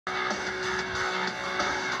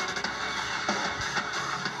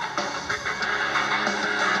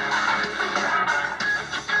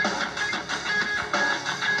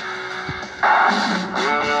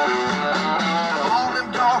All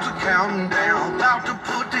them dogs are counting down, about to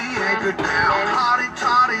put the anchor down. Hotty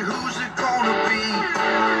toddy, who's it gonna be?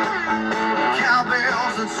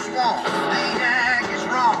 Cowbells and swamp, the Yankees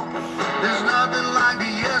wrong. There's nothing like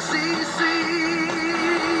the SEC.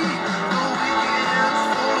 The weekend's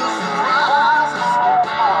full of surprises.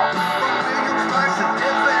 From Williams Rice to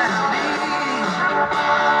Death Valley.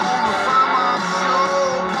 On the Finebaum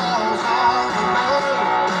Show, Paul's on the road.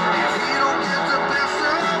 If he don't get the best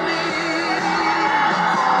of me,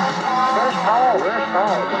 Where's Paul? Where's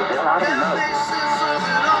Paul? I don't know.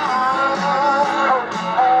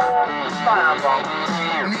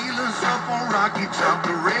 Kneeling's up on Rocky Top,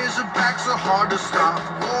 the Razorbacks are hard to stop.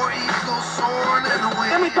 War Eagles soaring in the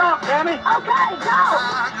wind. Let me talk, Tammy. Okay, go.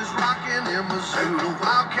 Tigers rocking in Missoula,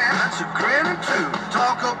 Wildcats are grinning too.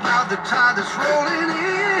 Talk about the tide that's rolling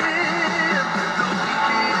in. The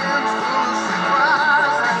weekend's full of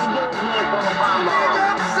surprises. Big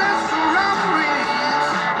upsets to robberies.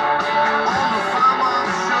 On the Finebaum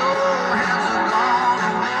Show, heads are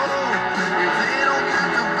gonna roll. If they don't get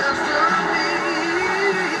the best of me,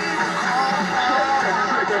 call Paul.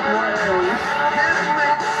 Can't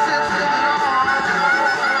make sense of it all.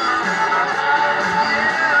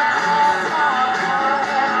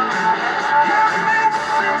 Can't make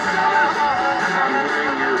sense of it all. I'm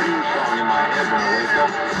hearing your theme song in my head when I wake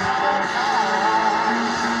up.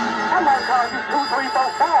 I might call you 2, 3, 4,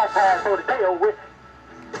 5 Paul for the day over with.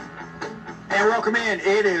 And welcome in.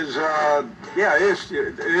 It is, yeah, it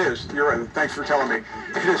is. You're right. Thanks for telling me.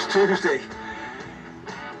 It is Tuesday,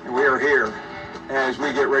 and we are here as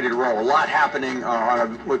we get ready to roll. A lot happening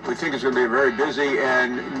on what we think is going to be a very busy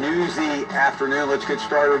and newsy afternoon. Let's get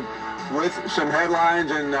started with some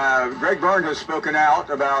headlines. And Greg Byrne has spoken out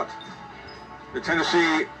about the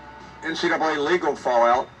Tennessee NCAA legal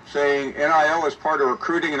fallout, saying NIL is part of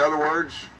recruiting. In other words,